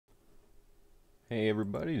Hey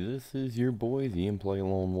everybody, this is your boy, the In-Play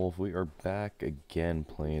Lone Wolf. We are back again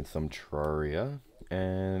playing some Terraria.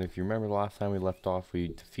 And if you remember the last time we left off, we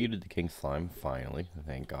defeated the King Slime, finally,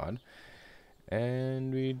 thank God.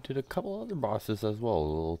 And we did a couple other bosses as well, a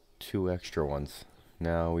little two extra ones.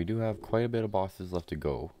 Now, we do have quite a bit of bosses left to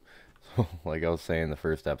go. So, like I was saying in the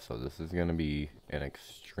first episode, this is going to be an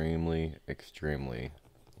extremely, extremely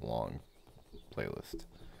long playlist.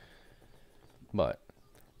 But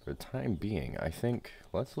for the time being, I think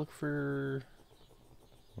let's look for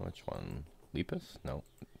which one? Lepus? No.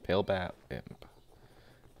 Pale Bat Imp.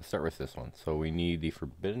 Let's start with this one. So we need the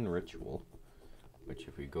Forbidden Ritual, which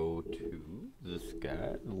if we go to this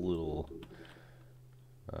guy, the little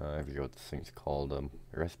I forget what this thing's called,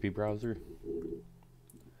 recipe browser.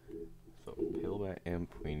 So Pale Bat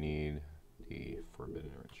Imp, we need the Forbidden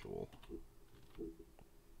Ritual.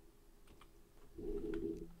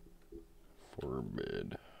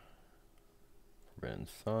 Forbidden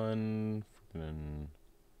Sun, Forbidden.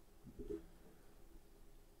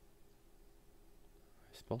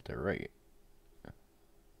 I spelled it right.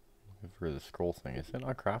 Looking for the scroll thing. Is it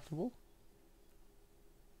not craftable?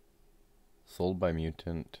 Sold by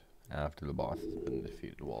mutant after the boss has been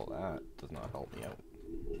defeated. Well, that does not help me out.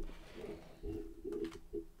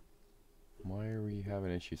 Why are we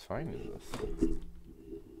having issues finding this?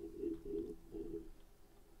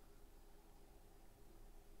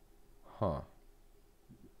 Huh.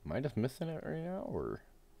 Am I just missing it right now, or?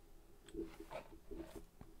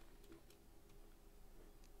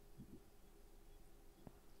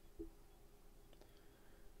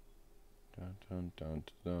 Dun, dun, dun,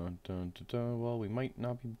 dun, dun, dun, dun. Well, we might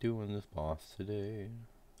not be doing this boss today.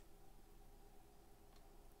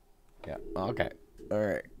 Yeah, okay.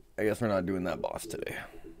 Alright. I guess we're not doing that boss today.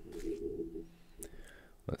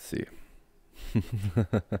 Let's see.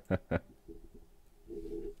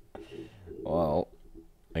 Well,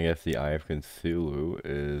 I guess the Eye of Cthulhu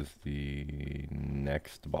is the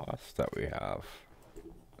next boss that we have.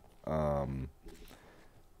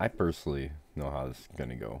 I personally know how this is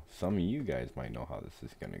gonna go. Some of you guys might know how this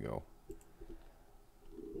is gonna go.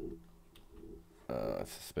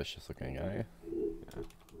 Suspicious looking guy. Yeah.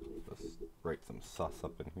 Let's write some sus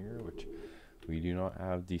up in here, which we do not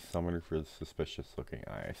have the summoner for the suspicious looking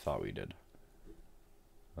eye. I thought we did.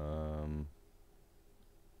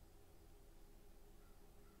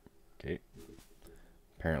 Okay.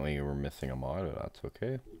 Apparently we're missing a mod, but that's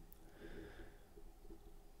okay.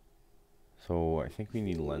 So I think we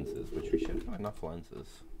need lenses, which we should have enough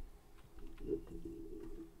lenses.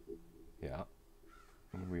 Yeah.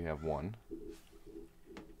 We have one.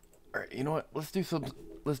 Alright, you know what? Let's do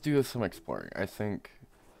some exploring. I think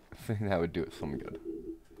that would do it some good.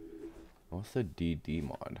 What's the DD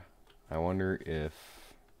mod? I wonder if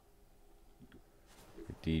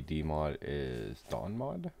the DD mod is Dawn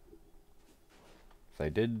mod? So I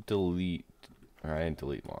didn't delete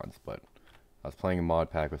mods, but I was playing a mod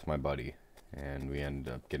pack with my buddy, and we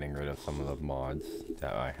ended up getting rid of some of the mods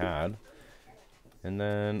that I had. And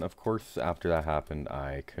then, of course, after that happened,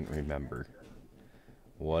 I couldn't remember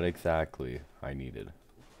what exactly I needed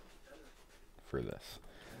for this.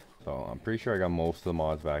 So I'm pretty sure I got most of the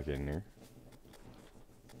mods back in here.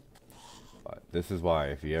 But this is why,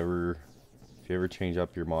 if you ever change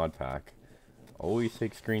up your mod pack, always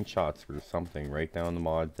take screenshots for something. Write down the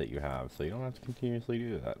mods that you have, so you don't have to continuously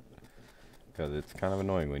do that. Because it's kind of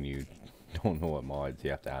annoying when you don't know what mods you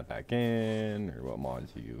have to add back in, or what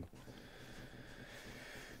mods you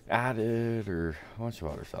added, or a bunch of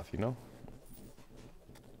other stuff, you know?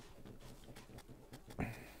 Okay,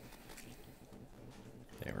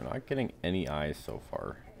 we're not getting any eyes so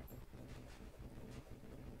far.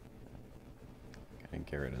 Gonna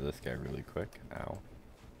get rid of this guy really quick. Ow.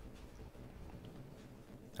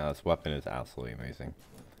 Now this weapon is absolutely amazing.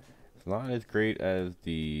 It's not as great as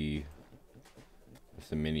the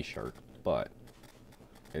mini shark, but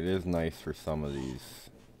it is nice for some of these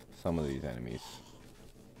enemies.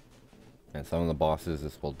 And some of the bosses,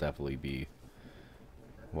 this will definitely be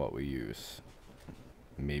what we use.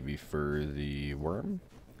 Maybe for the worm?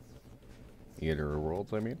 Eater of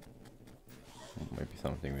Worlds, I mean. Might be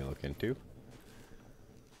something we look into.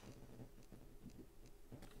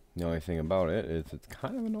 The only thing about it is it's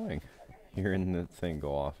kind of annoying hearing the thing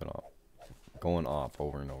go off and off. Going off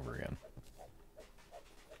over and over again.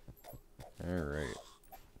 Alright.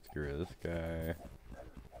 Let's get rid of this guy.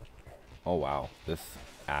 Oh wow, this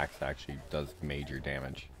axe actually does major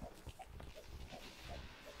damage.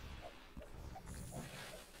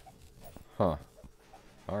 Huh.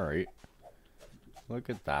 Alright. Look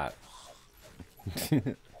at that.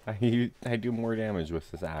 I do more damage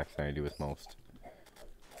with this axe than I do with most.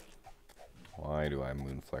 Why Why do I have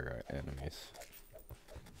Moonflare enemies?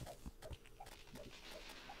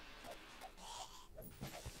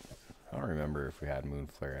 I don't remember if we had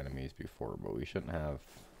Moonflare enemies before, but we shouldn't have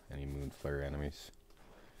any Moonflare enemies.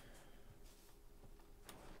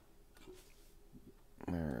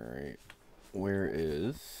 Alright. Where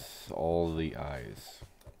is all the eyes?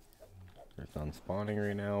 There's none spawning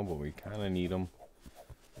right now, but we kind of need them.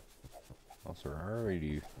 Also, we're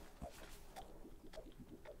already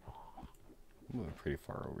moving pretty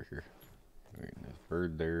far over here. Wait, there's a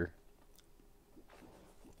bird there.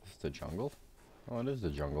 Is this the jungle? Oh, it is the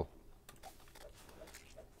jungle.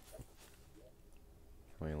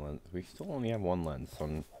 How many lens? We still only have one lens,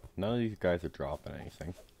 so none of these guys are dropping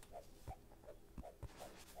anything.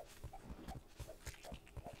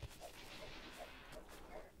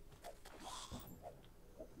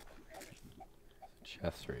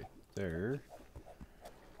 Chest right there.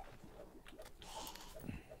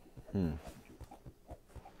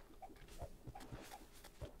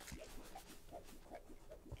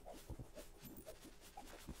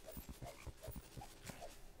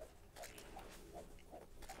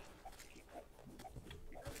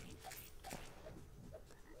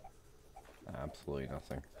 Absolutely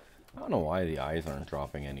nothing. I don't know why the eyes aren't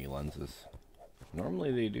dropping any lenses.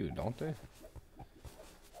 Normally they do, don't they?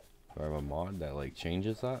 Do I have a mod that like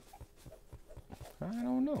changes that? I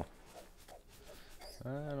don't know.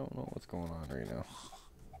 I don't know what's going on right now.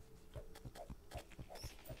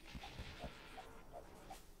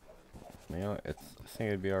 You know, I think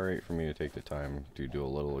it'd be alright for me to take the time to do a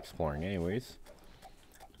little exploring anyways.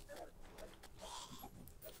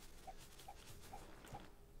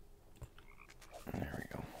 There we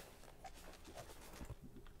go.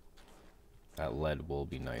 That lead will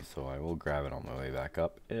be nice, so I will grab it on my way back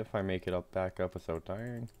up if I make it back up without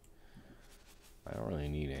dying. I don't really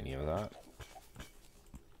need any of that.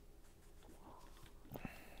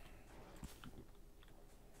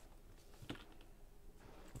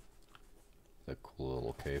 It's a cool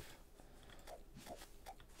little cave.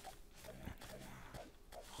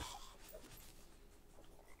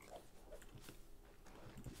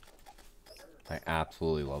 I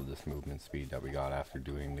absolutely love this movement speed that we got after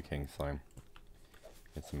doing the King Slime.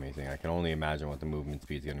 It's amazing. I can only imagine what the movement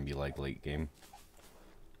speed is going to be like late game.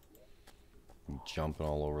 I'm jumping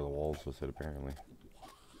all over the walls with it apparently.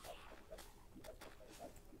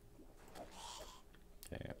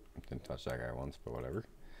 Okay, didn't touch that guy once, but whatever.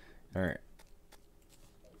 Alright.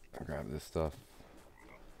 I'll grab this stuff.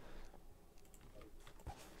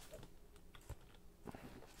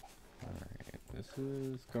 Alright, this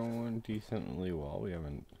is going decently well. We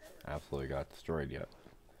haven't absolutely got destroyed yet.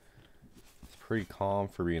 It's pretty calm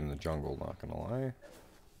for being in the jungle, not gonna lie.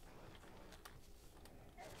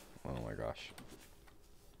 Oh my gosh.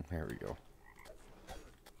 There we go.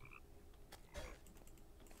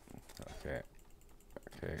 Okay.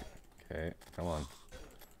 Okay. Come on.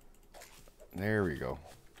 There we go.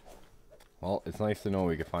 Well, it's nice to know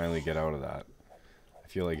we could finally get out of that. I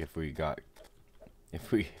feel like if we got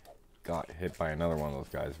hit by another one of those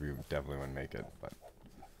guys, we definitely wouldn't make it, but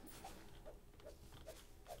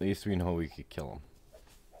at least we know we could kill him.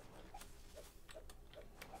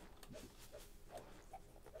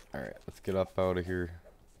 Alright, let's get up out of here.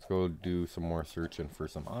 Let's go do some more searching for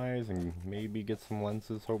some eyes and maybe get some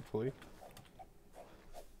lenses, hopefully.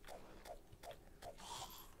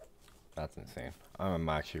 That's insane. I'm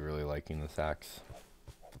actually really liking this axe.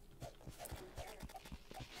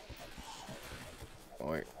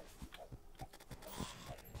 Oh, wait.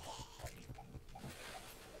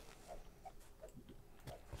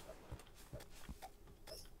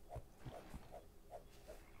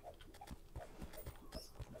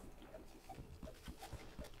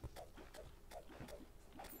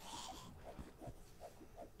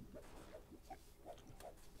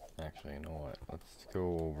 Actually, you know what? Let's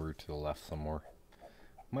go over to the left some more.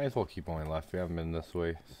 Might as well keep going left. We haven't been this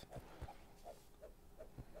way.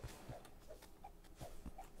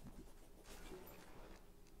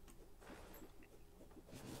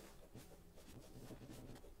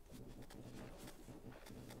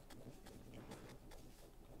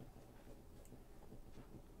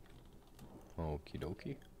 Okie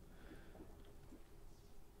dokie.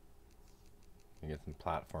 We get some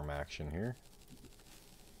platform action here.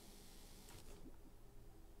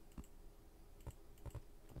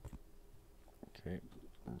 Okay,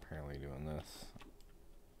 I'm apparently doing this.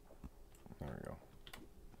 There we go.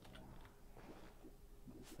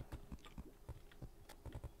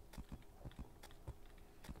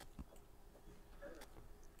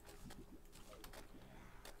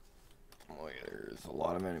 Oh yeah, there's a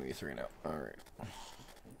lot of enemies right now. Alright.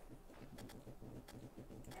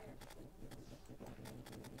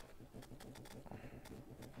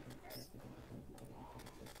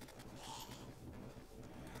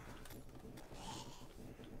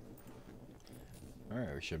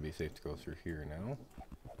 we should be safe to go through here now.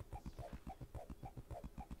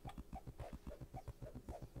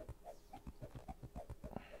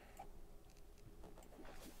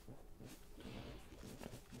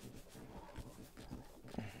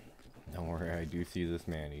 Don't worry, I do see this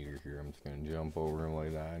man-eater here. I'm just gonna jump over him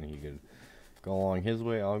like that, and he could go along his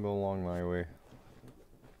way, I'll go along my way.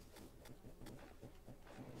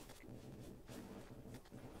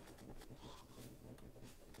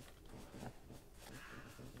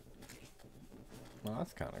 Well,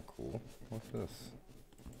 that's kind of cool. What's this?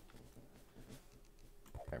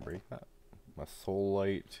 Can I break that? A soul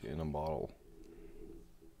light in a bottle.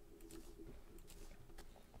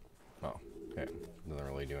 Oh, okay. Doesn't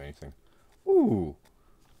really do anything. Ooh!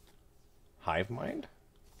 Hive mind?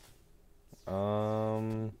 Okay.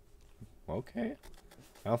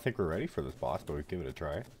 I don't think we're ready for this boss, but we give it a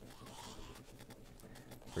try.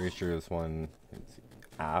 Pretty sure this one is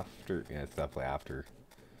after. Yeah, it's definitely after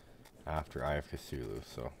Eye of Cthulhu.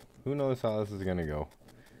 So who knows how this is gonna go?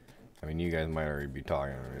 I mean, you guys might already be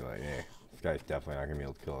talking and be like, "Hey, this guy's definitely not gonna be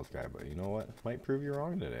able to kill this guy." But you know what? Might prove you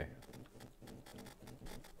wrong today.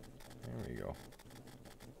 There we go.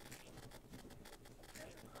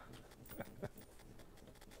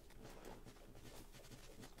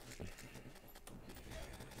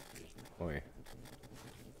 Boy.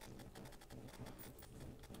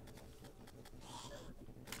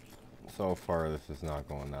 So far, this is not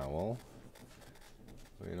going that well.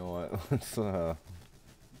 But you know what? Let's gonna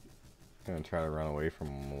try to run away from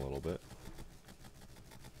him a little bit.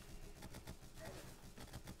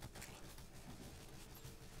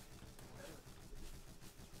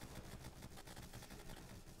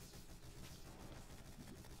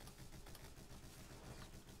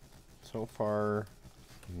 So far,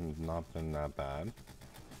 not been that bad.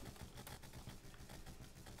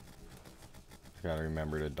 Just gotta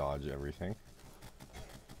remember to dodge everything.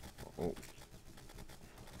 Oh.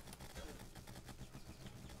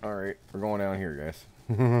 Alright, we're going down here, guys.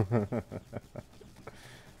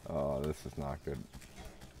 Oh, this is not good.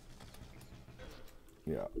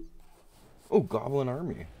 Yeah. Oh, Goblin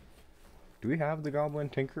Army. Do we have the Goblin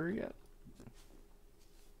Tinkerer yet?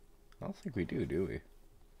 I don't think we do we?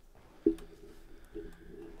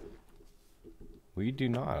 We do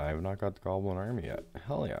not. I have not got the Goblin Army yet.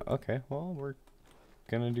 Hell yeah. Okay, well, we're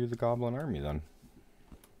gonna do the Goblin Army then.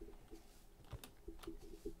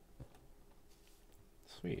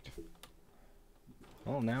 Sweet.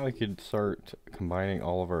 Well, now we could start combining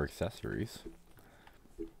all of our accessories.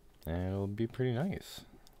 And it'll be pretty nice.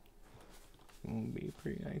 It'll be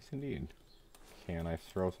pretty nice indeed. Can I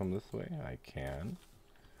throw some this way? I can.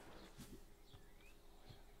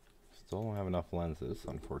 Still don't have enough lenses,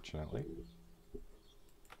 unfortunately.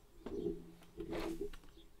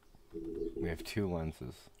 We have 2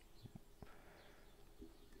 lenses.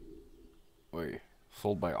 Wait,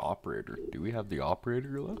 sold by operator. Do we have the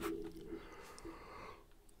operator left?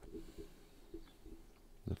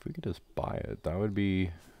 If we could just buy it, that would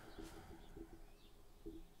be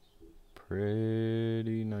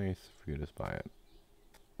pretty nice if we could just buy it.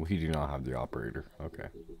 We do not have the operator. Okay.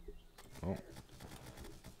 Oh.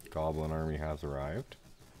 Goblin Army has arrived.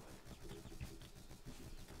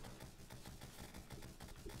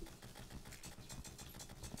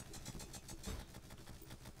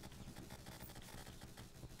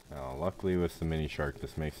 Now, luckily with the mini shark,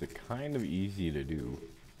 this makes it kind of easy to do.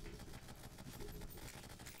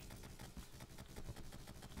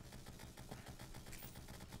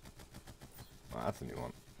 Oh, that's a new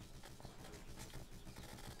one.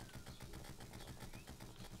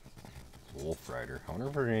 Wolf Rider. I wonder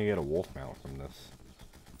if we're gonna get a wolf mount from this.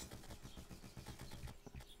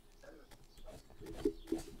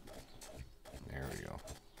 There we go.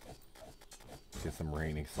 Get some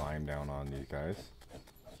raining slime down on these guys.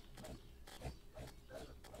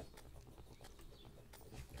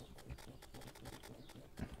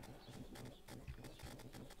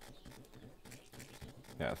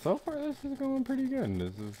 Yeah, so far this is going pretty good.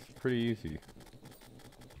 This is pretty easy.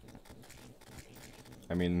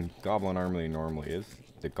 I mean, Goblin Army normally is.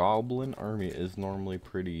 The Goblin Army is normally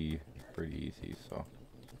pretty easy, so.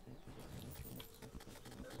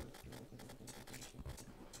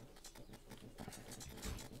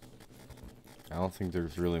 I don't think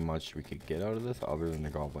there's really much we could get out of this other than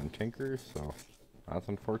the Goblin Tinker, so that's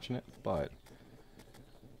unfortunate, but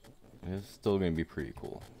it's still going to be pretty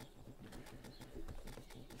cool.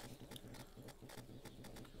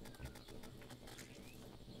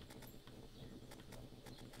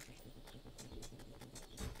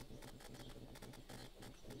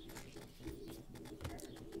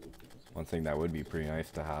 One thing that would be pretty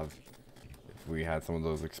nice to have, if we had some of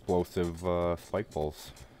those explosive spike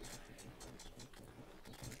balls.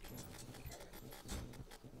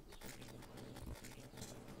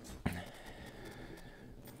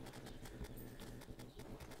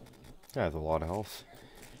 That has a lot of health.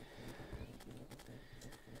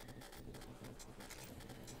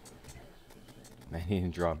 Man, he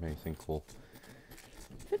didn't drop anything cool.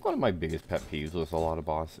 I think one of my biggest pet peeves was a lot of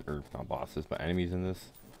bosses, or not bosses, but enemies in this.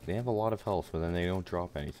 They have a lot of health, but then they don't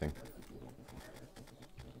drop anything.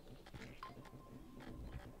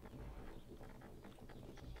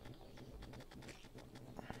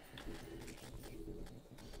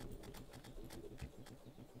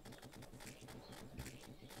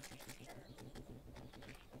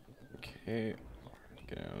 Okay,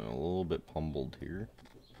 getting a little bit pummeled here.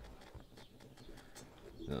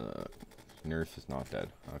 The nurse is not dead.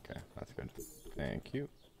 Okay, that's good. Thank you.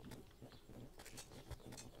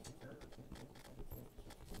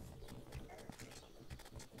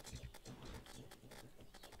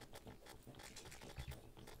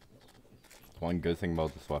 One good thing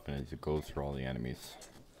about this weapon is it goes through all the enemies.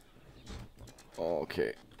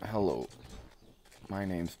 Okay, hello. My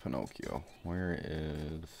name's Pinocchio. Where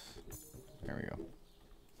is... There we go.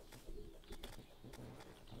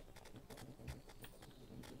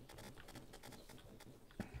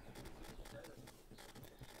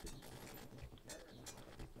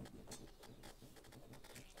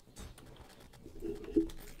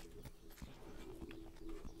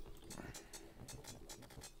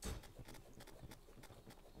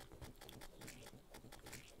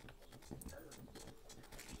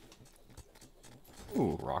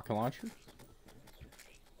 Ooh, rocket launcher?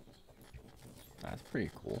 That's pretty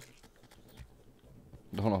cool.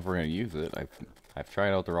 Don't know if we're gonna use it. I've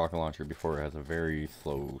tried out the rocket launcher before. It has a very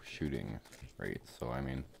slow shooting rate, so I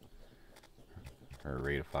mean, or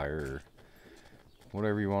rate of fire, or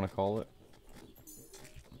whatever you want to call it.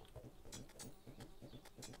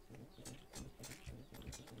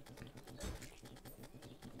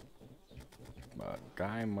 But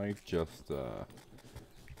guy might just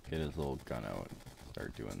get his little gun out and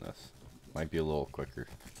start doing this. Might be a little quicker.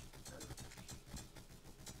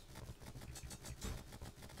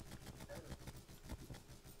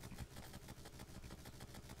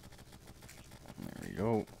 There we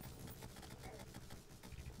go.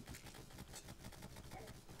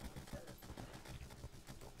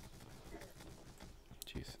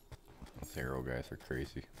 Jeez, those arrow guys are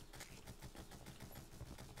crazy.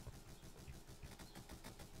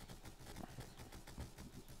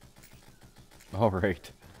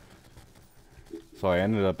 Alright. So I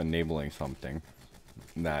ended up enabling something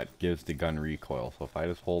that gives the gun recoil. So if I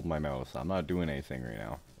just hold my mouse, I'm not doing anything right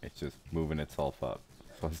now. It's just moving itself up.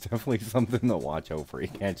 So it's definitely something to watch out for. You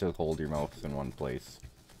can't just hold your mouse in one place.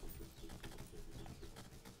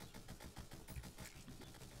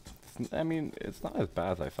 I mean, it's not as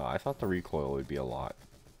bad as I thought. I thought the recoil would be a lot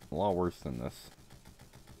worse than this.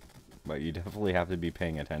 But you definitely have to be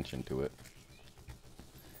paying attention to it.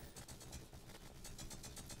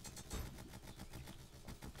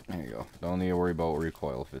 There you go. Don't need to worry about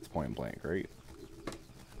recoil if it's point blank, right?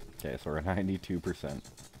 Okay, so we're at 92%.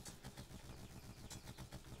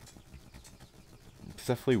 It's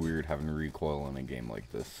definitely weird having recoil in a game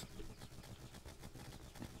like this.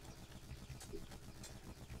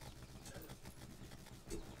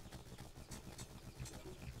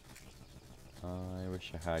 I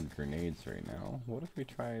wish I had grenades right now. What if we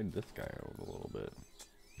tried this guy out a little bit?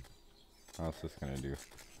 How's this gonna do?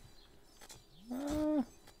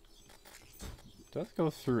 Does go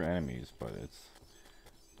through enemies, but it's...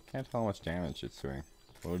 Can't tell how much damage it's doing.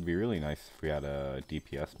 It would be really nice if we had a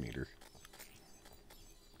DPS meter.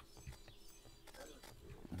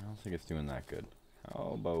 I don't think it's doing that good.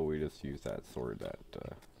 How about we just use that sword that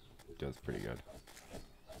does pretty good.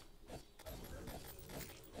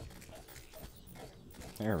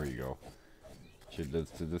 There we go. Should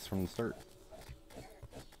have did this from the start.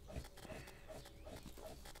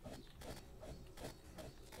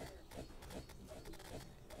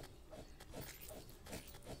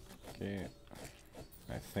 Okay,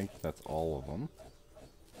 I think that's all of them.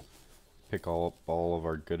 Pick up all of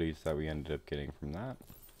our goodies that we ended up getting from that.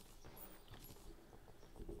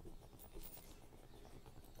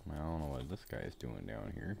 I don't know what this guy's doing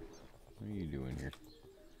down here. What are you doing here?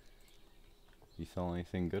 You sell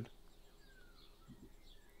anything good?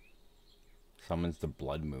 Summons the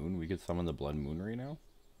Blood Moon. We could summon the Blood Moon right now?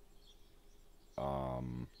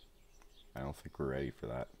 I don't think we're ready for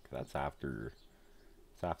that. That's after...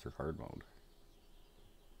 It's after hard mode.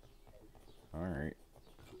 Alright.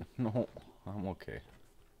 No, I'm okay.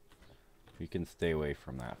 We can stay away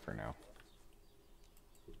from that for now.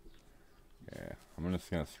 Yeah, I'm just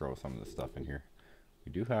gonna throw some of this stuff in here.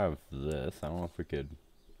 We do have this. I don't know if we could.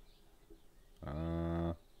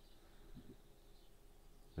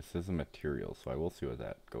 This is a material, so I will see what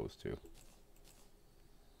that goes to.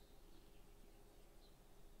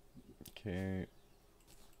 Okay.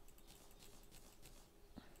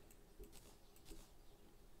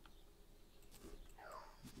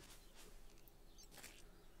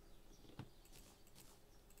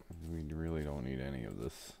 We really don't need any of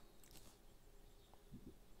this.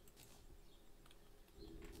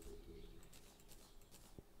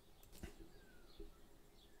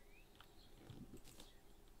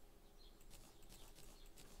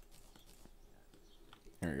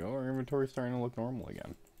 There we go, our inventory's starting to look normal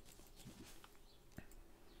again.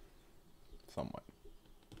 Somewhat.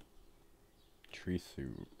 Tree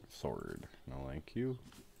suit sword. No thank you.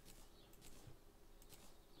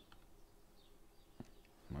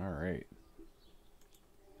 Alright.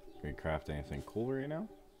 Can we craft anything cool right now?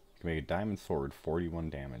 Can make a diamond sword,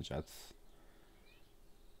 41 damage. That's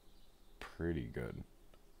pretty good.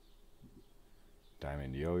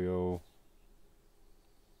 Diamond yo-yo.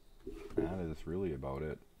 That is really about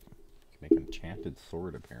it. Can make an enchanted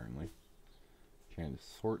sword apparently. Enchanted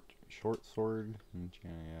short sword.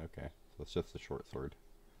 Yeah, okay. So it's just a short sword.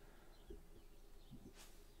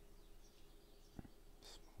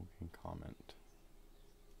 Smoking comment.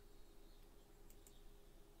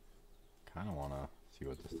 Kinda wanna see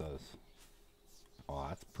what this does. Oh,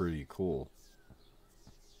 that's pretty cool.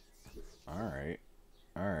 Alright.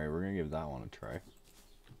 Alright, we're gonna give that one a try.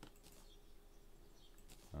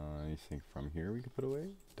 Anything from here we could put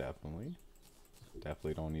away? Definitely.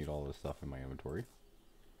 Definitely don't need all this stuff in my inventory.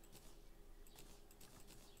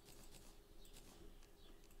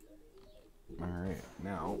 Alright,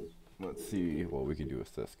 now let's see what we can do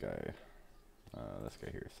with this guy. This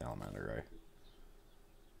guy here, salamander guy.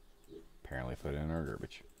 Apparently put in our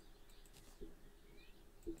garbage.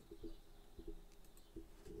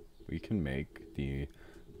 We can make the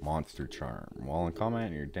monster charm. While in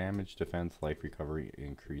combat, your damage, defense, life recovery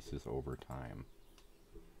increases over time.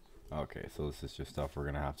 Okay, so this is just stuff we're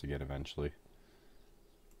gonna have to get eventually.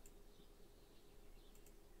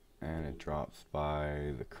 And it drops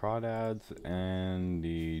by the crawdads and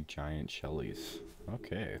the giant shellies.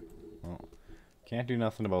 Okay, well, can't do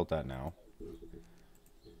nothing about that now.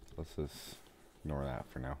 Let's just ignore that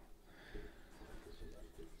for now.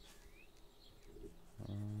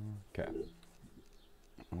 Okay.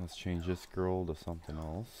 Let's change this girl to something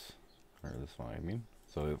else. Or this one, I mean.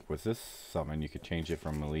 So with this summon, you could change it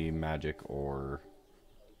from melee, magic, or...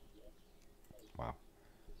 Wow.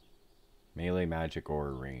 Melee, magic,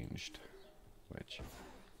 or ranged. Which...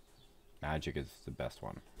 Magic is the best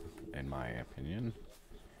one, in my opinion.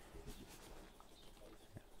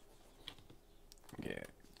 Yeah.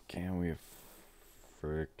 Can we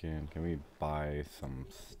can we buy some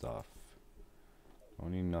stuff?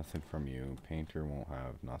 Don't need nothing from you. Painter won't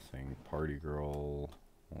have nothing. Party girl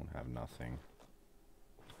won't have nothing.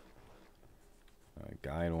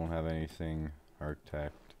 Guide won't have anything.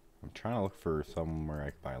 Architect. I'm trying to look for somewhere I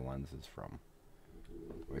can buy lenses from.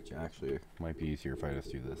 Which actually might be easier if I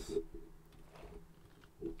just do this.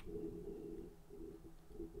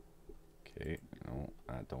 Okay, no,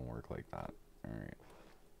 that don't work like that. Alright.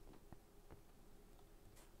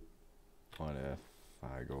 What if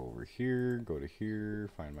I go over here, go to here,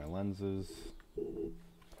 find my lenses.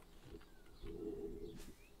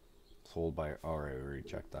 Sold by... Alright, we already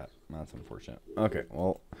checked that. That's unfortunate. Okay,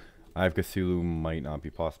 well, I've Cthulhu might not be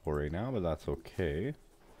possible right now, but that's okay.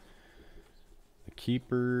 The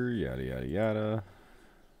Keeper, yada yada yada.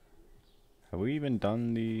 Have we even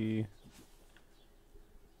done the...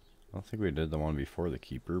 I don't think we did the one before the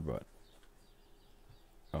Keeper, but...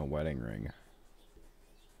 A wedding ring.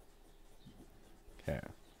 Okay,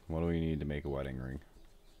 what do we need to make a wedding ring?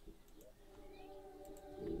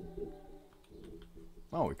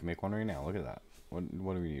 Oh, we can make one right now. Look at that. What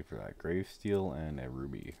do we need for that? Grave steel and a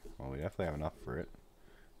ruby. Well, we definitely have enough for it.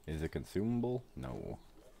 Is it consumable? No.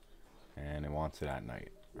 And it wants it at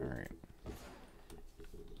night. Alright.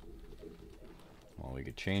 Well, we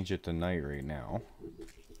could change it to night right now.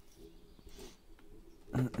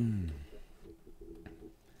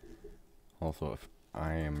 Also, if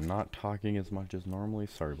I am not talking as much as normally,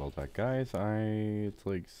 sorry about that, guys. It's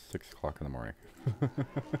like 6 o'clock in the morning.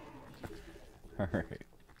 Alright.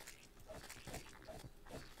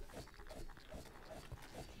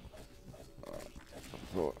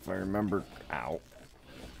 So if I remember, ow.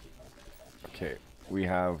 Okay, we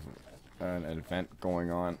have an event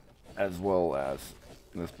going on as well as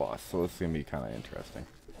this boss, so it's gonna be kind of interesting.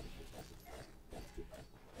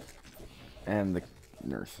 And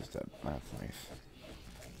Nurse is dead. That's nice.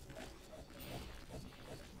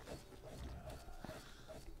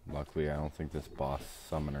 Luckily, I don't think this boss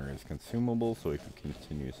summoner is consumable, so we can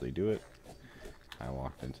continuously do it. I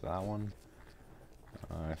walked into that one.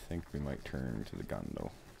 I think we might turn to the gun,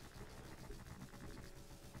 though.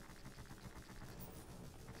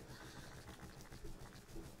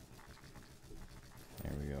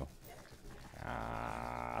 There we go.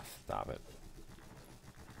 Ah, stop it.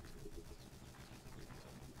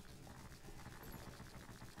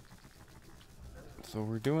 So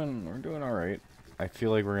we're doing all right. I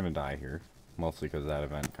feel like we're gonna die here, mostly because that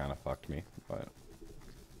event kind of fucked me. But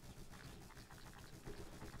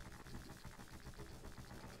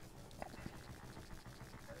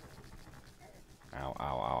ow, ow, ow,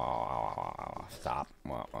 ow, ow, ow, ow. Stop.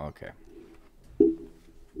 Well, okay.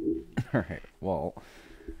 All right. Well,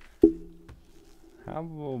 how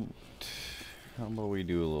about we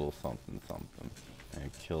do a little something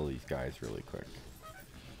and kill these guys really quick.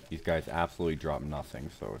 These guys absolutely drop nothing,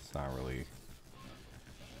 so it's not really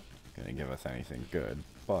gonna give us anything good,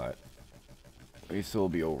 but at least it'll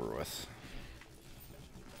be over with.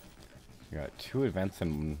 We got 2 events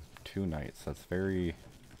in 2 nights. That's pretty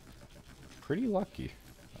lucky.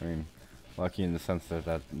 I mean, lucky in the sense that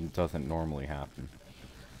that doesn't normally happen.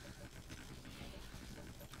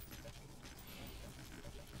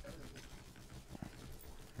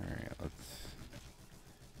 Alright, let's...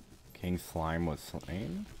 King Slime was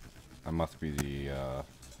slain? That must be the,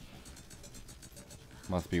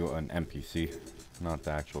 must be an NPC, not the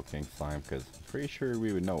actual King Slime, because I'm pretty sure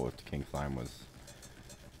we would know if the King Slime was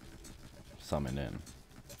summoned in.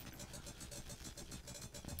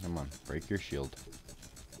 Come on, break your shield.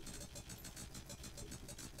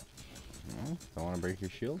 No? Don't want to break your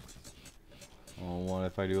shield? Well, what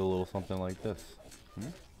if I do a little something like this?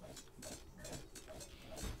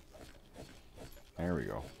 There we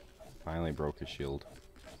go. Finally broke his shield.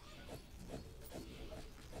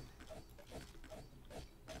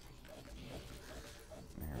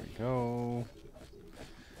 There we go.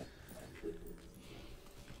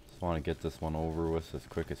 Just want to get this one over with as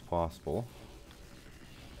quick as possible.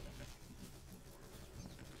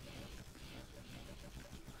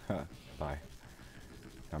 Bye.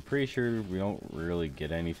 I'm pretty sure we don't really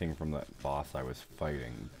get anything from that boss I was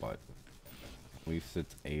fighting, but at least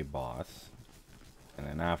it's a boss. And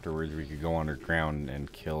then afterwards we could go underground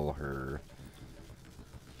and kill her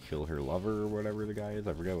lover or whatever the guy is.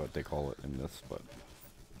 I forget what they call it in this, but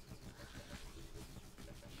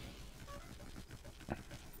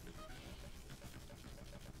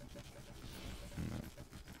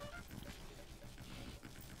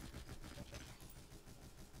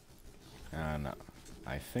and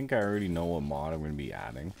I think I already know what mod I'm going to be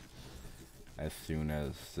adding as soon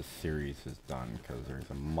as the series is done, because there's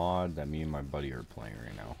a mod that me and my buddy are playing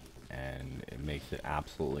right now, and it makes it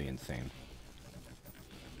absolutely insane.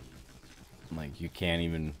 Like you can't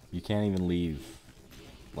even leave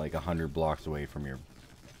like 100 blocks away from your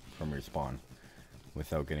spawn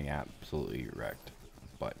without getting absolutely wrecked.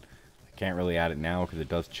 But I can't really add it now because it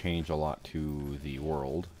does change a lot to the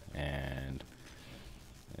world, and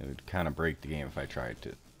it would kind of break the game if I tried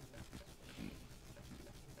to.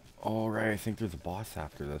 Alright, I think there's a boss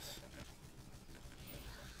after this.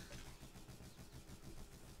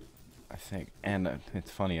 I think, and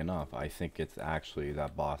it's funny enough, I think it's actually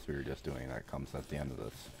that boss we were just doing that comes at the end of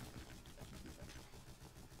this.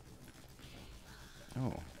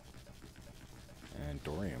 Oh. And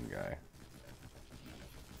Dorium guy.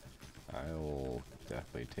 I will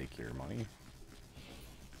definitely take your money.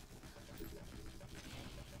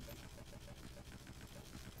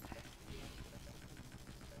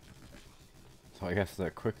 So I guess the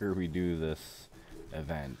quicker we do this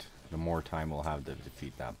event, the more time we'll have to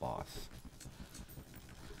defeat that boss.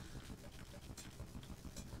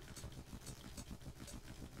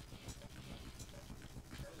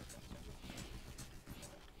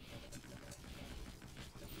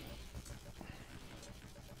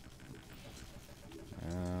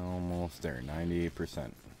 Almost there, 98%.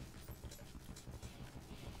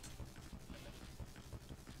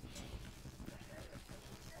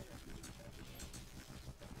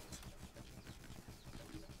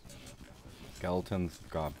 Skeletons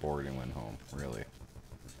got bored and went home, really.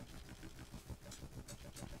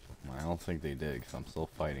 I don't think they did, because I'm still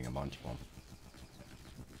fighting a bunch of them.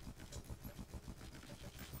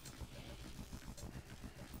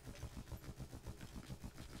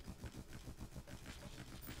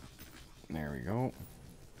 There we go.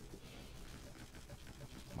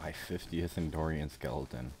 My 50th Endorian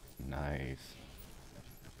skeleton. Nice.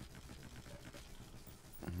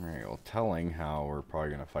 Alright, well, telling how we're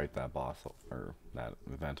probably gonna fight that boss or that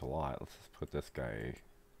event a lot. Let's just put this guy.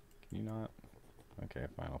 Can you not? Okay,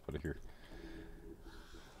 fine, I'll put it here.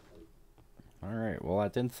 Alright, well,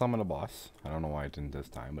 that didn't summon a boss. I don't know why it didn't this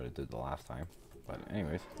time, but it did the last time. But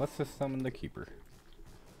anyways, let's just summon the keeper.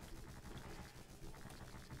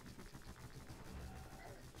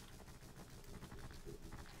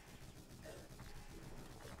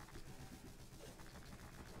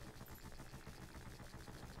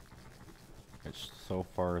 Which so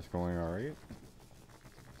far is going alright.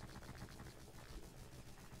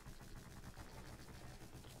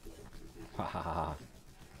 Ha ha ha.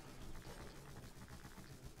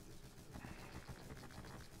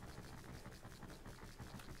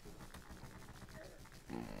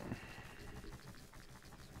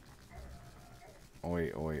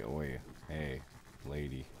 Oi, oi, oi. Hey,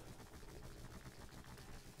 lady.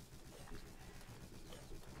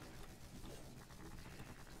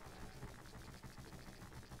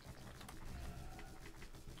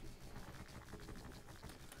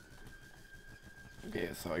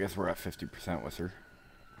 Okay, so I guess we're at 50% with her.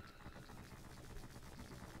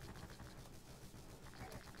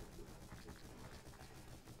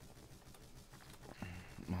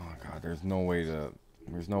 Oh god, there's no way to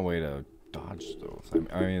dodge those.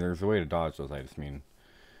 I mean, there's a way to dodge those. I just mean,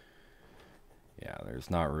 yeah, there's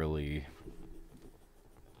not really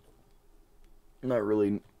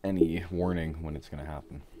any warning when it's gonna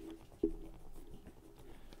happen.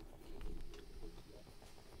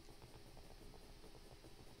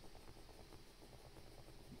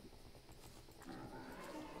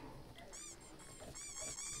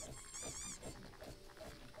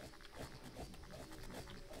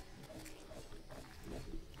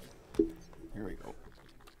 Here we go.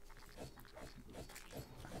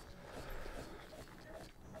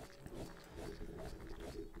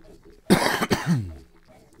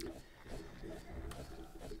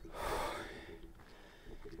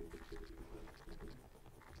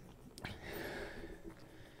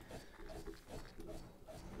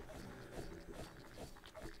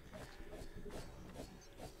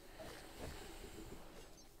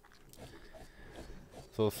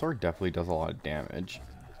 So the sword definitely does a lot of damage.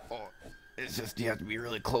 Oh, it's just you have to be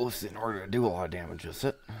really close in order to do a lot of damage with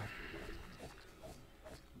it.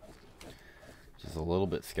 Which is a little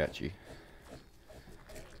bit sketchy.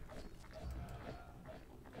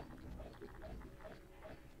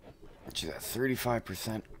 She's at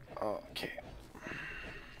 35%. Okay.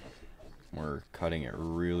 We're cutting it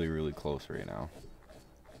really, really close right now.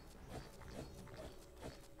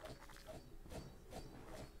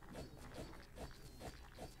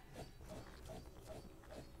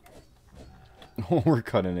 We're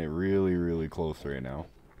cutting it really, really close right now.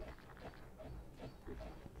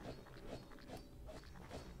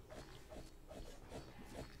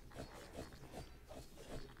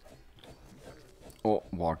 Oh,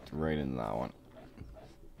 walked right into that one.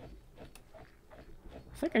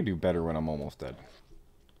 I think I do better when I'm almost dead.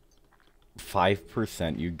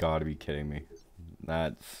 5%? You gotta be kidding me.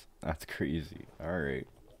 That's crazy. Alright.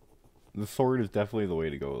 The sword is definitely the way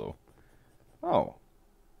to go, though. Oh.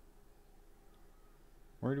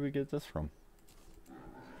 Where do we get this from?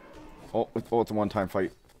 Oh, it's a one-time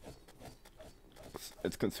fight.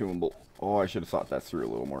 It's consumable. Oh, I should have thought that through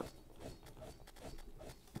a little more.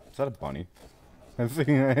 Is that a bunny? I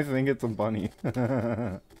think it's a bunny.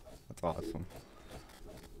 That's awesome.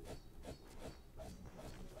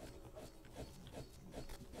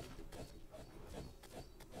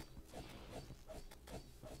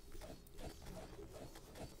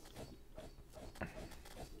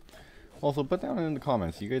 Also, put down in the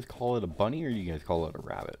comments, do you guys call it a bunny or do you guys call it a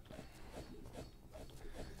rabbit?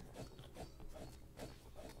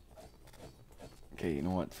 Okay, you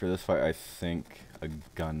know what? For this fight, I think a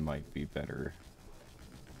gun might be better.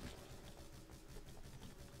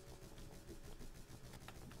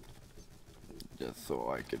 Just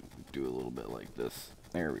so I could do a little bit like this.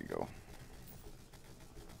 There we go.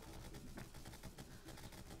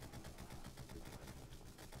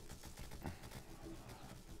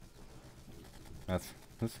 That's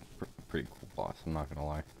a pretty cool boss, I'm not gonna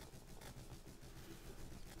lie.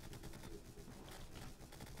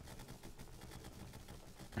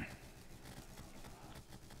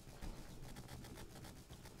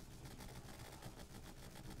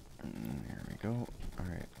 There we go.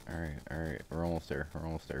 Alright. We're almost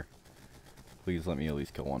there. Please let me at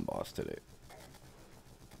least kill one boss today.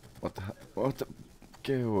 What the?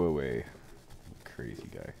 Go away. Crazy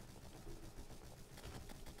guy.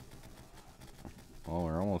 Well,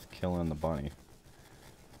 we're almost killing the bunny.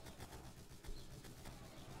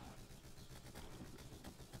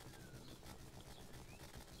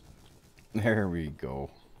 There we go.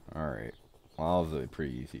 Alright. Well, that was a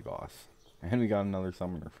pretty easy boss. And we got another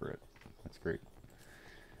summoner for it. That's great.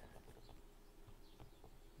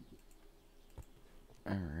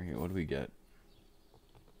 Alright, what do we get?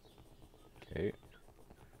 Okay.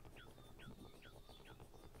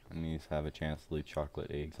 And these have a chance to leave chocolate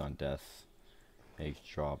eggs on deaths. Eggs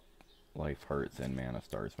drop life hearts and mana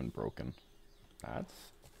stars when broken. That's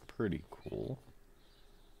pretty cool.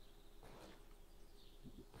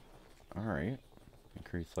 Alright.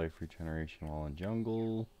 Increase life regeneration while in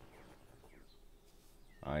jungle.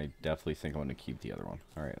 I definitely think I'm going to keep the other one.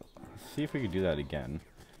 Alright, let's see if we can do that again.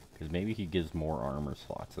 Because maybe he gives more armor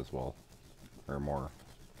slots as well. Or more...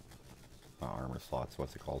 not armor slots,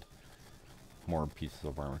 what's it called? More pieces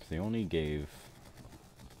of armor. Because they only gave...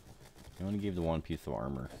 the one piece of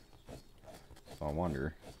armor. So I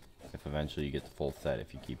wonder if eventually you get the full set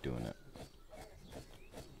if you keep doing it.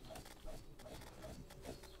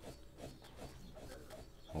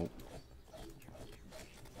 Oh.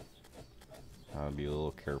 I would be a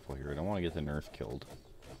little careful here. I don't want to get the nurse killed.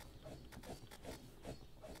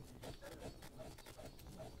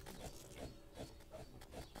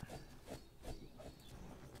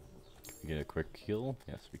 Can we get a quick kill?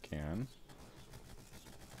 Yes, we can.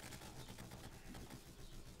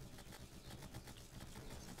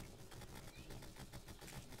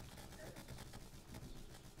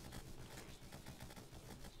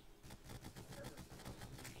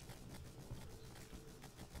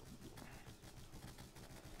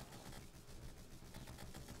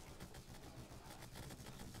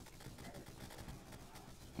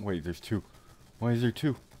 Wait, there's two. Why is there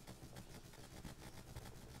two?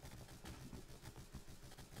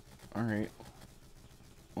 Alright.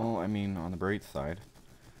 Well, I mean, on the bright side,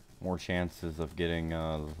 more chances of getting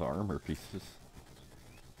the armor pieces.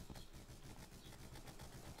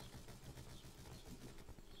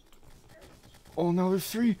 Oh, now there's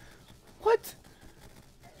three! What?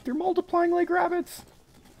 They're multiplying like rabbits!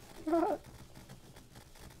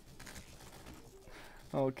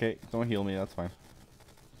 Okay, don't heal me, that's fine.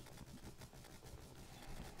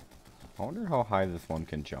 I wonder how high this one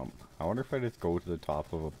can jump. I wonder if I just go to the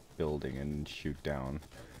top of a building and shoot down.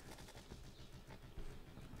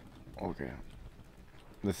 Okay.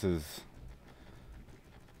 This is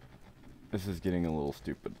getting a little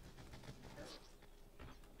stupid.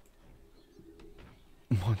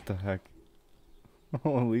 What the heck?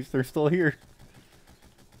 Oh, at least they're still here.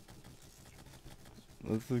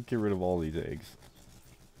 Let's just get rid of all these eggs.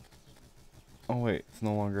 Oh wait, it's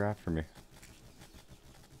no longer after me.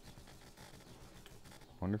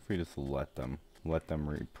 I wonder if we just let them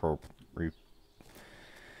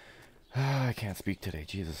I can't speak today,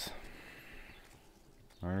 Jesus.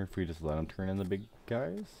 I wonder if we just let them turn in the big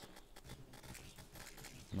guys?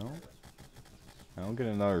 No? I don't get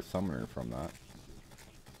another summoner from that.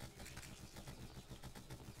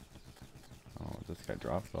 Oh, this guy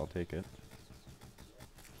drops, but I'll take it.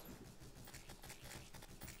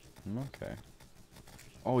 Okay.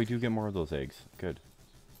 Oh, we do get more of those eggs. Good.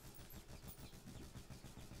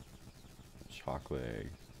 Chocolate egg.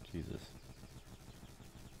 Jesus.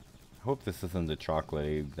 I hope this isn't the chocolate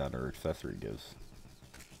egg that our accessory gives.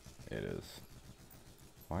 It is.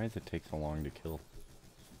 Why does it take so long to kill?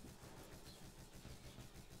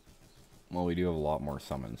 Well, we do have a lot more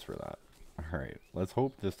summons for that. Alright, let's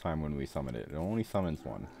hope this time when we summon it, it only summons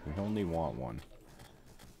one. We only want one.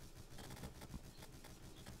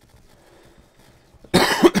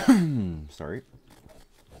 Sorry.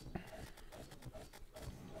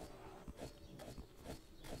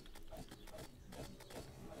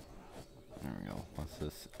 There we go. Let's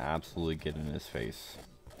just absolutely get in his face.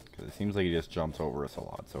 Because it seems like he just jumps over us a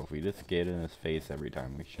lot. So if we just get in his face every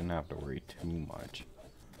time, we shouldn't have to worry too much.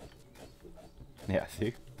 Yeah,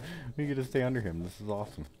 see? We get to stay under him. This is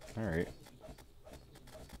awesome. Alright.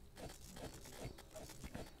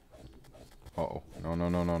 Uh-oh. No, no,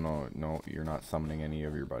 no, no, no. No, you're not summoning any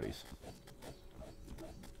of your buddies.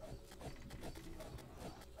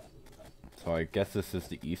 So I guess this is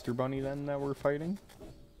the Easter Bunny then that we're fighting?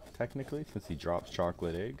 Technically, since he drops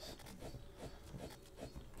chocolate eggs.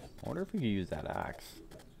 I wonder if we could use that axe.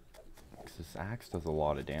 Because this axe does a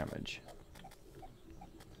lot of damage.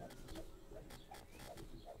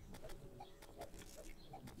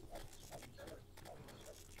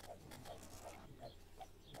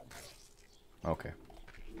 Okay.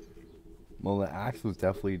 Well, the axe was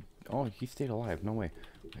definitely... Oh, he stayed alive. No way.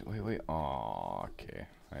 Wait, wait, wait. Oh, okay.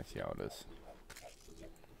 I see how it is.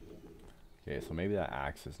 Okay, so maybe that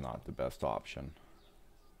axe is not the best option.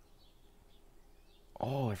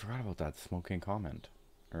 Oh, I forgot about that smoking comment.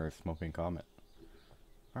 Or smoking comet.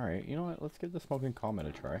 Alright, you know what? Let's give the smoking comet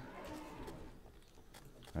a try.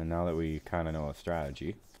 And now that we kind of know a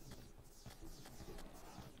strategy,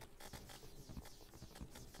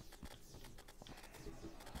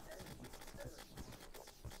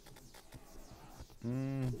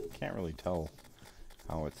 can't really tell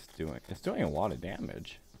how it's doing. It's doing a lot of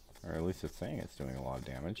damage, or at least it's saying it's doing a lot of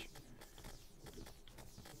damage.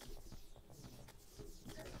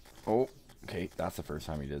 Oh, okay, that's the first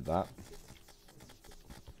time he did that.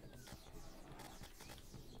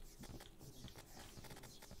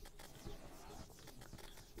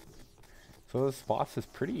 So this boss is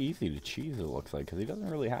pretty easy to cheese, it looks like, because he doesn't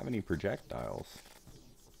really have any projectiles.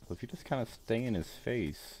 So if you just kind of stay in his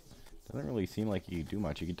face, it doesn't really seem like he can do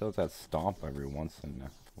much. He does that stomp every once in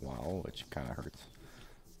a while, which kind of hurts.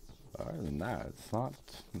 But other than that, it's not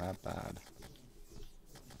that bad.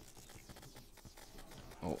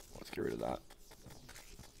 Oh, let's get rid of that.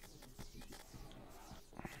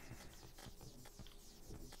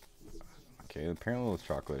 Okay, apparently those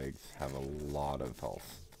chocolate eggs have a lot of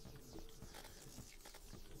health.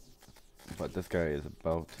 But this guy is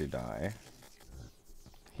about to die.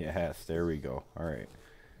 Yes, there we go. Alright.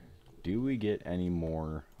 Do we get any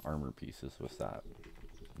more armor pieces with that?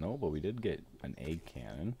 No, but we did get an egg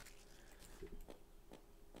cannon.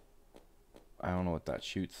 I don't know what that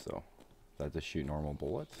shoots though. Does that just shoot normal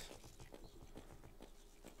bullets?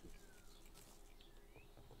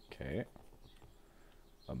 Okay.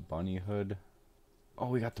 A bunny hood. Oh,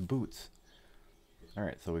 we got the boots.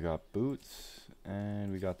 Alright, so we got boots,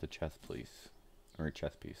 and we got the chest piece. Or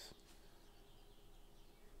chest piece.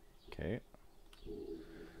 Okay.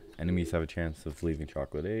 Enemies have a chance of leaving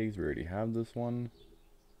chocolate eggs. We already have this one.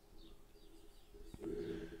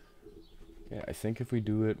 Okay, I think if we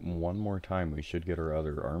do it one more time, we should get our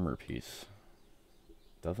other armor piece.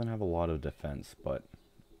 Doesn't have a lot of defense, but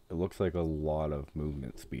it looks like a lot of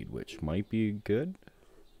movement speed, which might be good?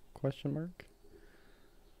 Question mark?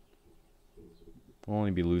 We'll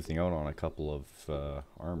only be losing out on a couple of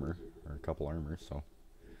armor, or a couple armors, so.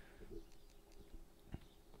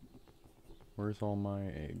 Where's all my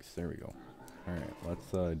eggs? There we go. Alright,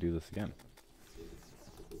 let's do this again.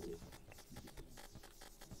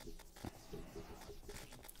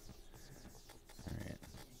 Alright.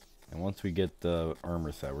 And once we get the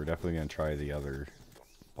armor set, we're definitely going to try the other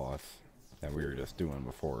boss that we were just doing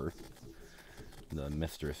before. The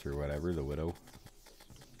mistress or whatever, the widow.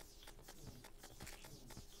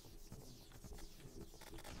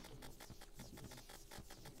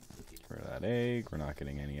 For that egg, we're not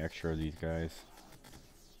getting any extra of these guys.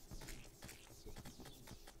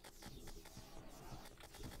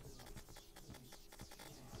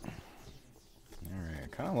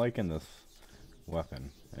 Alright, kind of liking this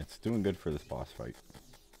weapon. It's doing good for this boss fight.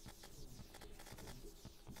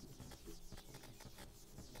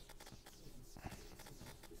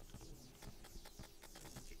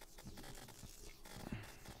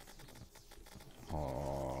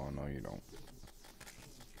 Oh, no you don't.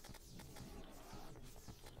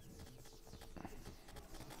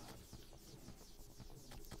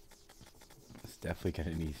 It's definitely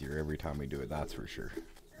getting easier every time we do it, that's for sure.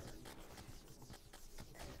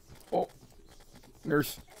 Oh!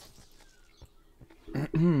 Nurse! I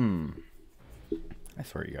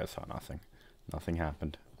swear you guys saw nothing. Nothing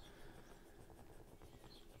happened.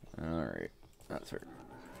 Alright, that's fair.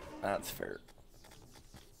 That's fair.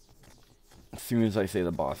 As soon as I say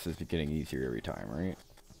the boss is getting easier every time, right?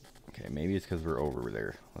 Okay, maybe it's because we're over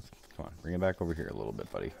there. Let's, come on, bring it back over here a little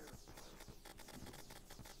bit, buddy.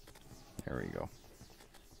 There we go.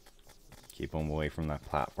 Keep him away from that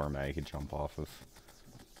platform that he could jump off of.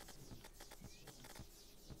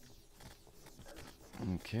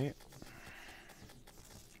 Okay.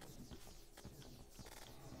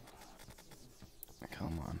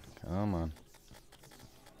 Come on, come on.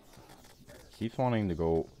 Keeps wanting to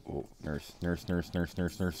go. Oh, nurse, nurse, nurse, nurse,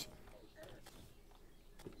 nurse, nurse.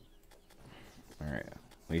 Alright.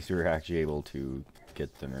 At least we were actually able to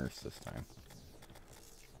get the nurse this time.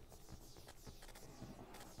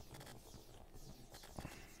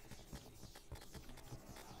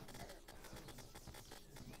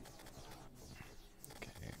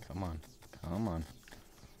 Okay, come on. Come on.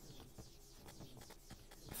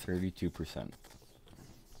 32%.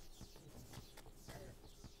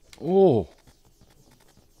 Oh!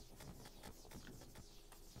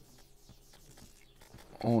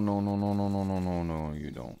 Oh, no, no, no, no, no, no, no, no,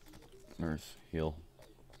 you don't. Nurse, heal.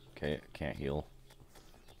 Okay, can't heal.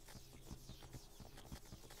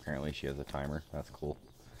 Apparently she has a timer. That's cool.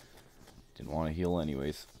 Didn't want to heal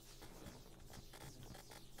anyways.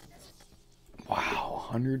 Wow,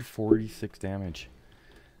 146 damage.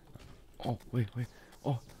 Oh, wait, wait.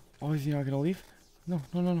 Oh, oh, is he not gonna leave? No,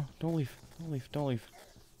 no, no, no. Don't leave. Don't leave. Don't leave.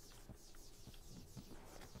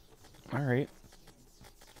 Alright.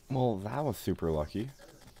 Well, that was super lucky.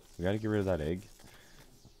 We gotta get rid of that egg.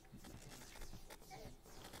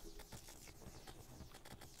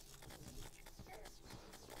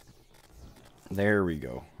 There we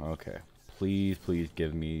go. Okay. Please, please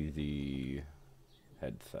give me the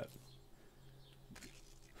headset.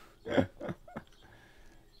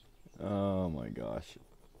 Oh my gosh.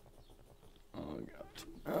 Oh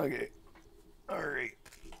god. Okay. Alright.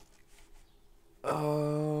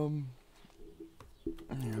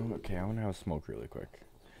 Okay, I wanna have a smoke really quick.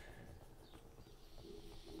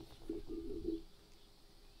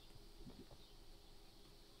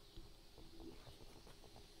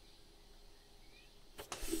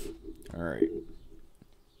 Alright.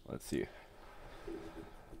 Let's see.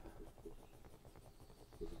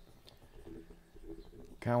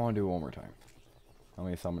 Kinda wanna do it one more time. How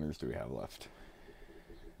many summoners do we have left?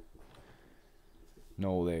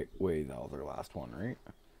 No, wait, that was our last one, right?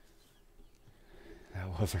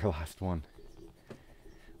 That was our last one.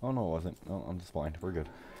 Oh no, it wasn't. No, I'm just blind. We're good.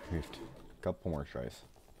 We have a couple more tries.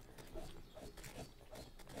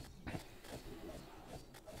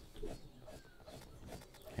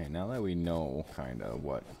 Okay, now that we know kind of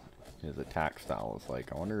what his attack style is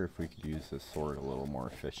like, I wonder if we could use this sword a little more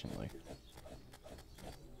efficiently.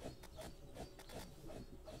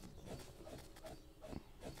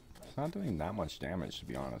 It's not doing that much damage, to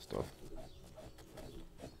be honest, though.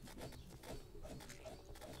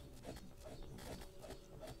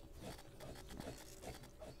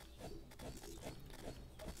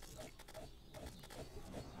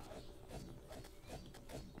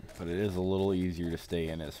 But it is a little easier to stay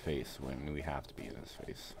in his face when we have to be in his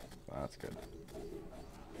face. So that's good.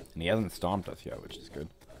 And he hasn't stomped us yet, which is good.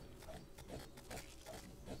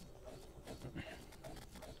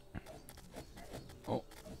 Oh.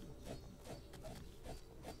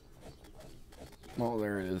 Oh,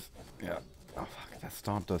 there it is. Yeah. Oh, fuck. That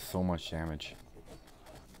stomp does so much damage.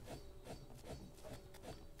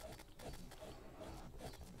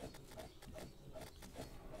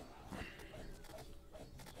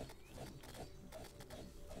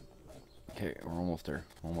 Okay, we're almost there.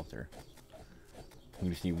 Almost there. We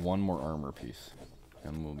just need one more armor piece,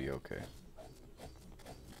 and we'll be okay.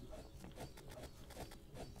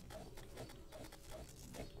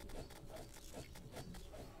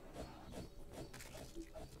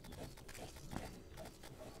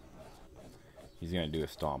 He's gonna do a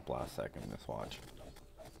stomp last second. Just watch.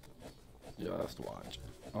 Just watch.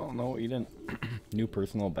 Oh no, he didn't. New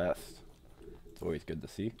personal best. It's always good to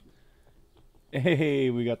see. Hey,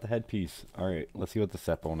 we got the headpiece. Alright, let's see what the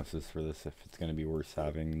set bonus is for this, if it's going to be worth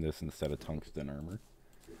having this instead of tungsten armor.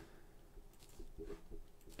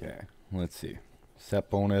 Okay, let's see. Set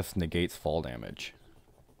bonus negates fall damage.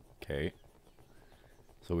 Okay.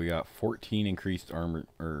 So we got 14 increased armor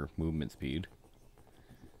or movement speed.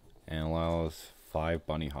 And allows 5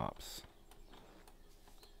 bunny hops.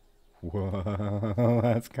 Whoa,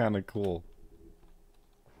 that's kind of cool.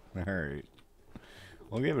 Alright.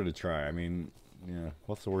 We'll give it a try. I mean, yeah,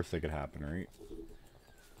 what's the worst that could happen, right?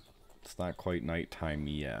 It's not quite nighttime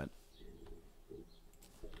yet.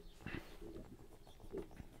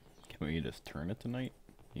 Can we just turn it to night?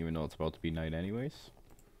 Even though it's about to be night anyways?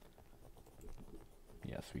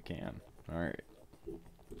 Yes, we can. Alright.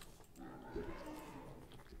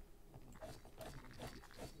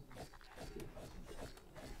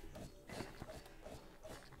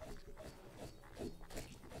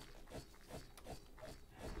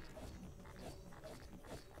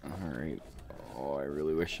 Alright. Oh, I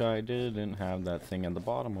really wish I didn't have that thing at the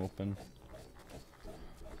bottom open.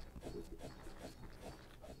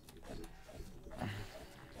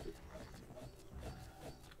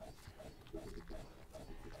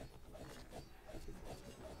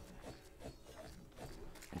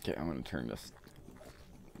 Okay, I'm gonna turn this,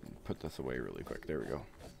 put this away really quick. There we go.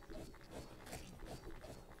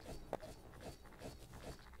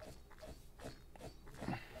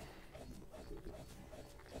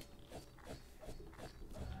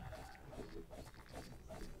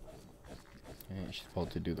 Okay, she's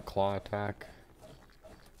supposed to do the claw attack.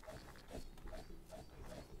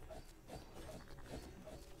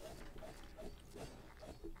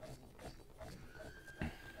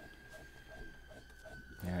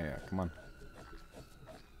 Yeah, come on.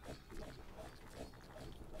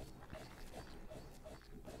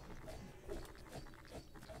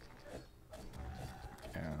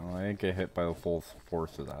 Yeah, well, I didn't get hit by the full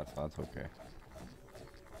force of that, so that's okay.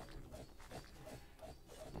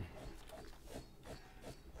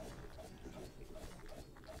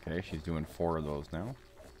 Okay, she's doing 4 of those now.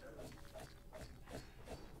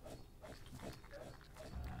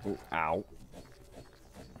 Oh, ow.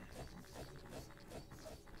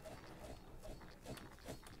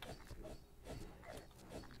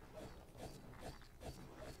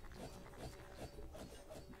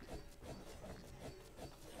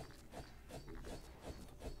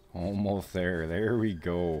 Almost there. There we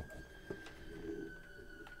go.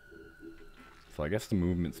 So I guess the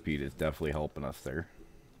movement speed is definitely helping us there.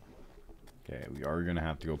 Okay, we are going to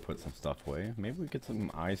have to go put some stuff away. Maybe we get some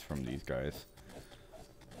eyes from these guys.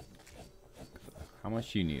 How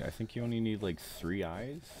much do you need? I think you only need like 3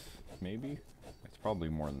 eyes, maybe? It's probably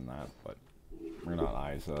more than that, but we're not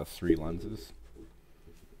eyes, 3 lenses.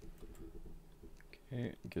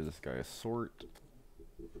 Okay, give this guy a sort.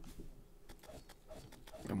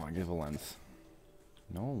 Come on, give a lens.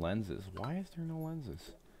 No lenses. Why is there no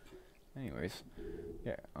lenses? Anyways,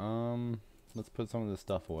 yeah, let's put some of this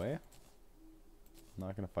stuff away. I'm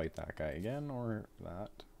not gonna fight that guy again, or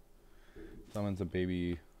that. Someone's a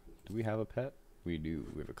baby. Do we have a pet? We do.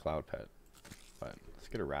 We have a cloud pet. But let's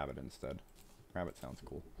get a rabbit instead. Rabbit sounds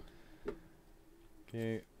cool.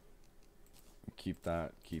 Okay. Keep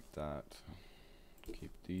that, keep that.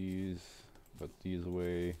 Keep these. Put these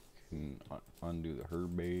away. Can undo the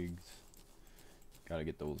herb bags. Gotta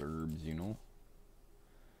get those herbs, you know.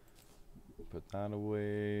 Put that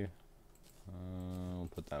away.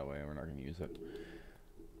 Put that away. We're not gonna use it.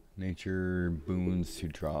 Nature boons to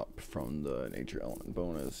drop from the nature element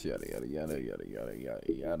bonus. Yada yada yada yada yada yada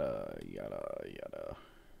yada yada yada.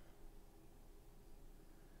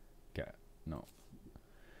 Okay, no.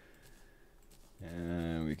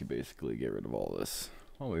 And we could basically get rid of all this.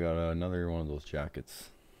 Oh, we got another one of those jackets.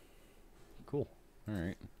 Cool.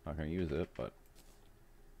 Alright. Not gonna use it, but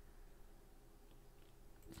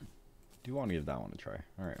do want to give that one a try.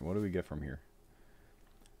 Alright, what do we get from here?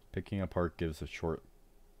 Picking apart gives a short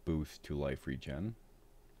boost to life regen.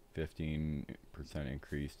 15%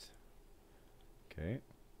 increased. Okay.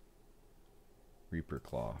 Reaper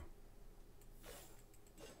Claw.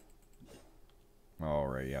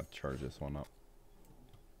 Alright, you have to charge this one up.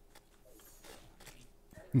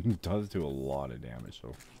 It does do a lot of damage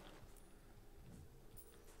though.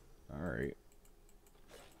 Alright.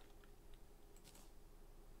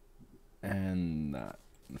 And that.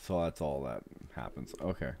 So that's all that happens.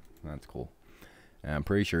 Okay, that's cool. And I'm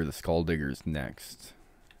pretty sure the Skull Digger's next.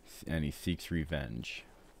 And he seeks revenge.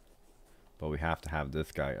 But we have to have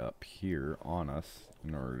this guy up here on us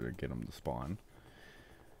in order to get him to spawn.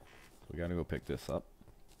 So we gotta go pick this up.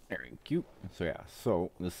 Very cute. So yeah,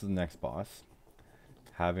 so this is the next boss.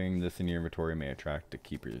 Having this in your inventory may attract the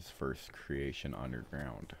Keeper's first creation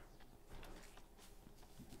underground.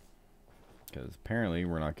 Because apparently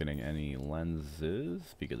we're not getting any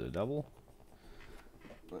lenses because of the devil.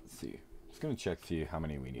 Let's see. Just gonna check, see how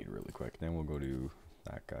many we need really quick. Then we'll go to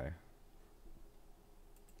that guy.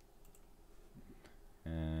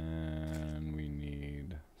 And we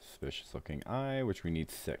need suspicious looking eye, which we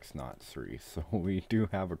need 6, not 3. So we do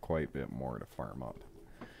have a quite bit more to farm up.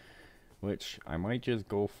 Which I might just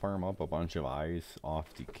go farm up a bunch of eyes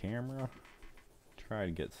off the camera. Try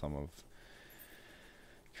to get some of...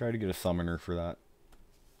 Try to get a summoner for that.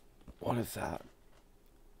 What is that?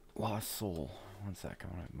 Lost Soul. One sec, I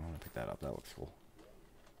want to pick that up. That looks cool.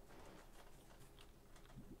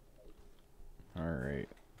 Alright.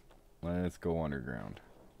 Let's go underground.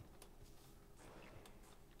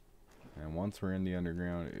 And once we're in the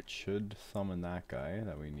underground, it should summon that guy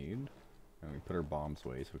that we need. And we put our bombs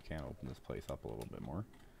away so we can't open this place up a little bit more.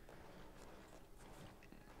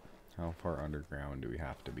 How far underground do we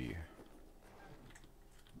have to be?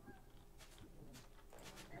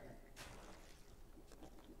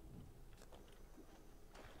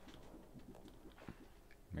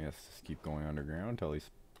 I guess just keep going underground until he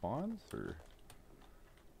spawns, or...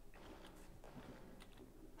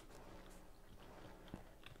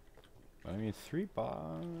 I mean, 3 I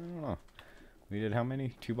don't know. We did how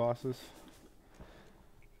many? 2 bosses?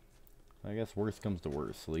 I guess worst comes to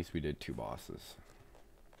worst. At least we did 2 bosses.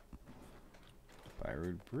 But I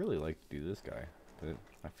would really like to do this guy. But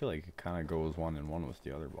I feel like it kind of goes 1 and 1 with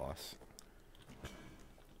the other boss.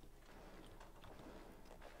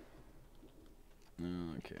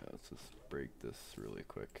 Okay, let's just break this really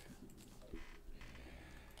quick.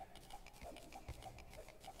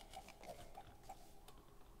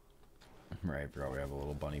 Right, I forgot we have a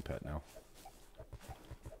little bunny pet now.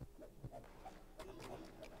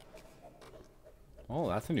 Oh,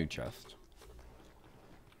 that's a new chest.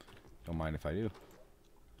 Don't mind if I do.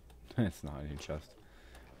 It's not a new chest.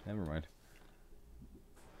 Never mind.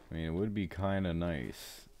 I mean, it would be kind of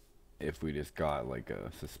nice if we just got like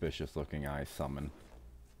a suspicious looking eye summon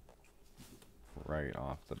right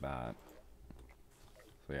off the bat.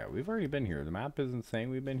 So yeah, we've already been here. The map isn't saying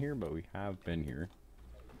we've been here, but we have been here.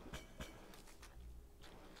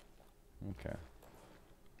 Okay.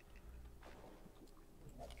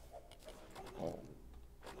 Oh.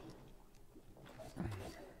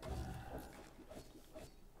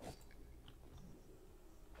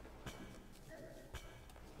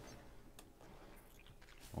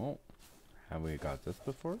 got this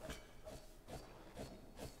before?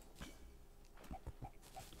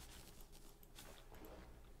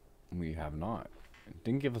 We have not. It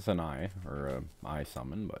didn't give us an eye, or a eye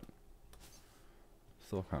summon, but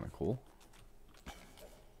still kind of cool.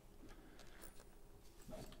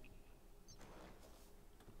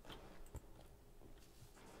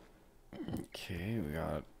 Okay, we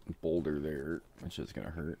got a boulder there, which is gonna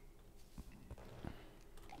hurt.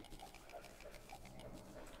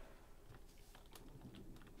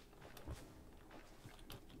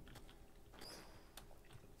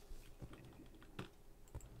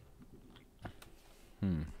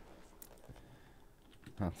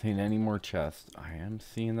 Not seeing any more chests. I am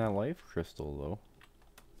seeing that life crystal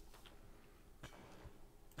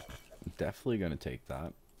though. Definitely gonna take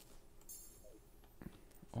that.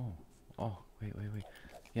 Oh, wait.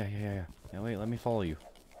 Yeah, wait, let me follow you.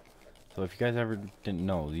 So if you guys ever didn't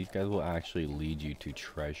know, these guys will actually lead you to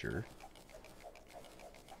treasure.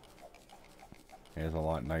 It is a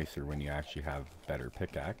lot nicer when you actually have better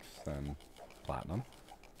pickaxe than platinum.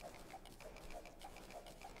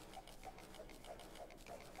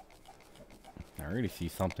 I already see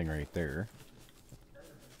something right there.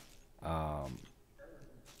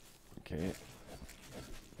 Okay.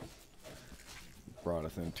 Brought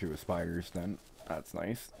us into a spider's den. That's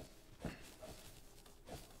nice.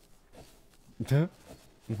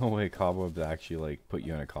 No way, cobwebs actually like put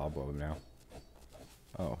you in a cobweb now.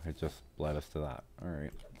 Oh, it just led us to that.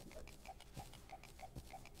 Alright.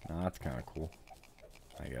 That's kind of cool,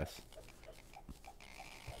 I guess.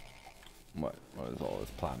 What is all this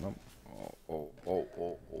platinum? Oh.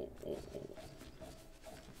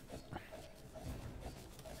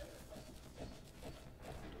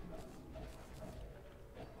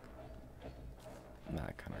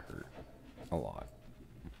 That kind of hurt a lot.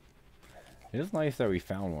 It is nice that we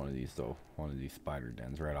found one of these though, one of these spider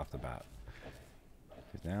dens right off the bat.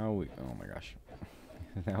 Because now we, oh my gosh,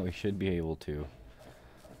 now we should be able to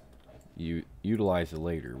utilize it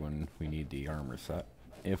later when we need the armor set,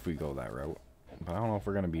 if we go that route. But I don't know if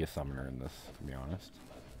we're going to be a summoner in this, to be honest.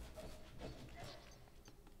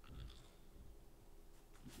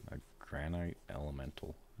 A granite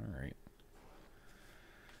elemental. Alright.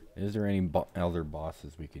 Is there any other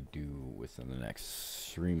bosses we could do within the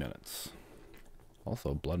next 3 minutes?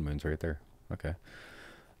 Also, blood moon's right there. Okay.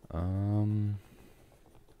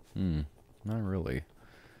 Not really.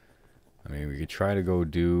 I mean, we could try to go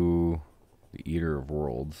do the Eater of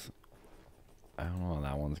Worlds. I don't know how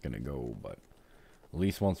that one's going to go, but at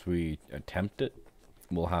least once we attempt it,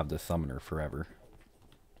 we'll have the summoner forever.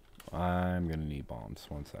 I'm going to need bombs.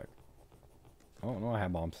 One sec. Oh, no, I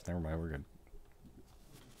have bombs. Never mind, we're good.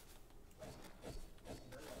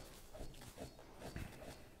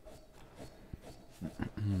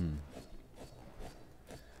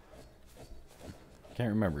 Can't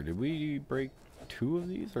remember. Did we break 2 of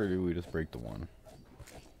these, or did we just break the 1?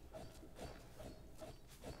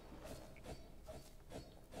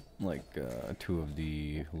 Like 2 of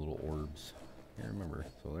the little orbs. Can't remember.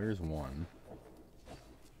 So there's 1.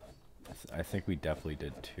 I think we definitely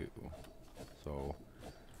did 2. So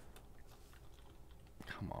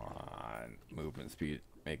come on, movement speed,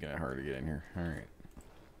 making it hard to get in here. All right,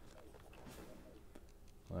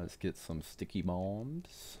 let's get some sticky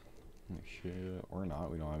bombs. We should, or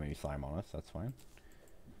not. We don't have any slime on us. That's fine.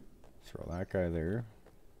 Throw that guy there.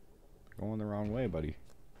 Going the wrong way, buddy.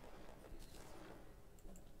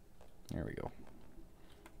 There we go.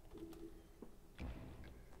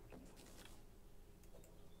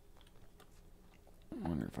 I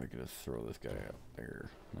wonder if I could just throw this guy up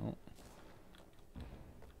there. No.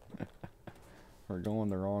 We're going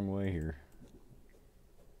the wrong way here.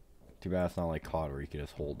 Too bad it's not like COD where you can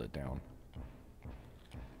just hold it down.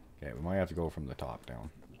 Okay, we might have to go from the top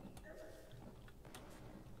down.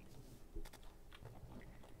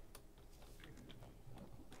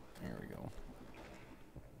 There we go.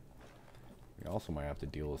 We also might have to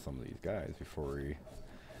deal with some of these guys before we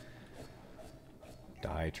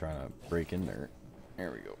die trying to break in there.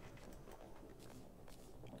 There we go.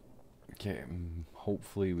 Okay,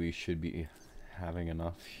 hopefully we should be having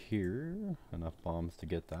enough here. Enough bombs to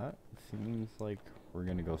get that. Seems like we're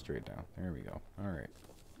gonna go straight down. There we go. Alright.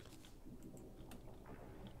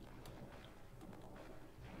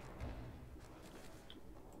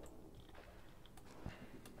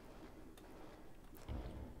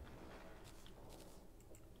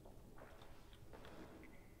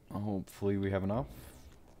 Hopefully we have enough.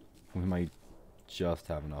 We might just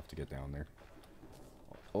have enough to get down there.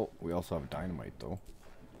 Oh, we also have dynamite though.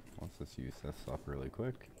 Let's just use this up really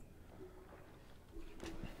quick.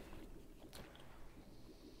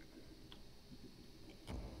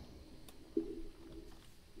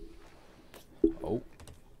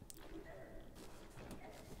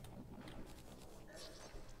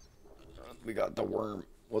 worm?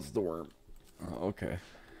 What's the worm? Oh, okay.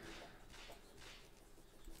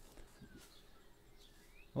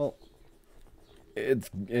 Well,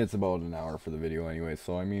 it's about an hour for the video anyway,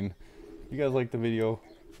 so I mean, if you guys like the video,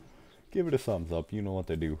 give it a thumbs up. You know what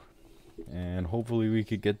to do. And hopefully we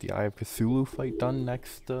could get the Eye of Cthulhu fight done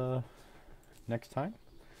next time.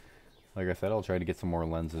 Like I said, I'll try to get some more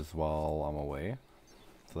lenses while I'm away.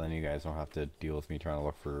 So then you guys don't have to deal with me trying to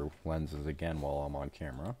look for lenses again while I'm on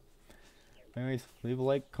camera. Anyways, leave a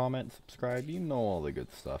like, comment, subscribe, you know all the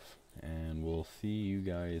good stuff. And we'll see you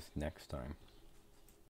guys next time.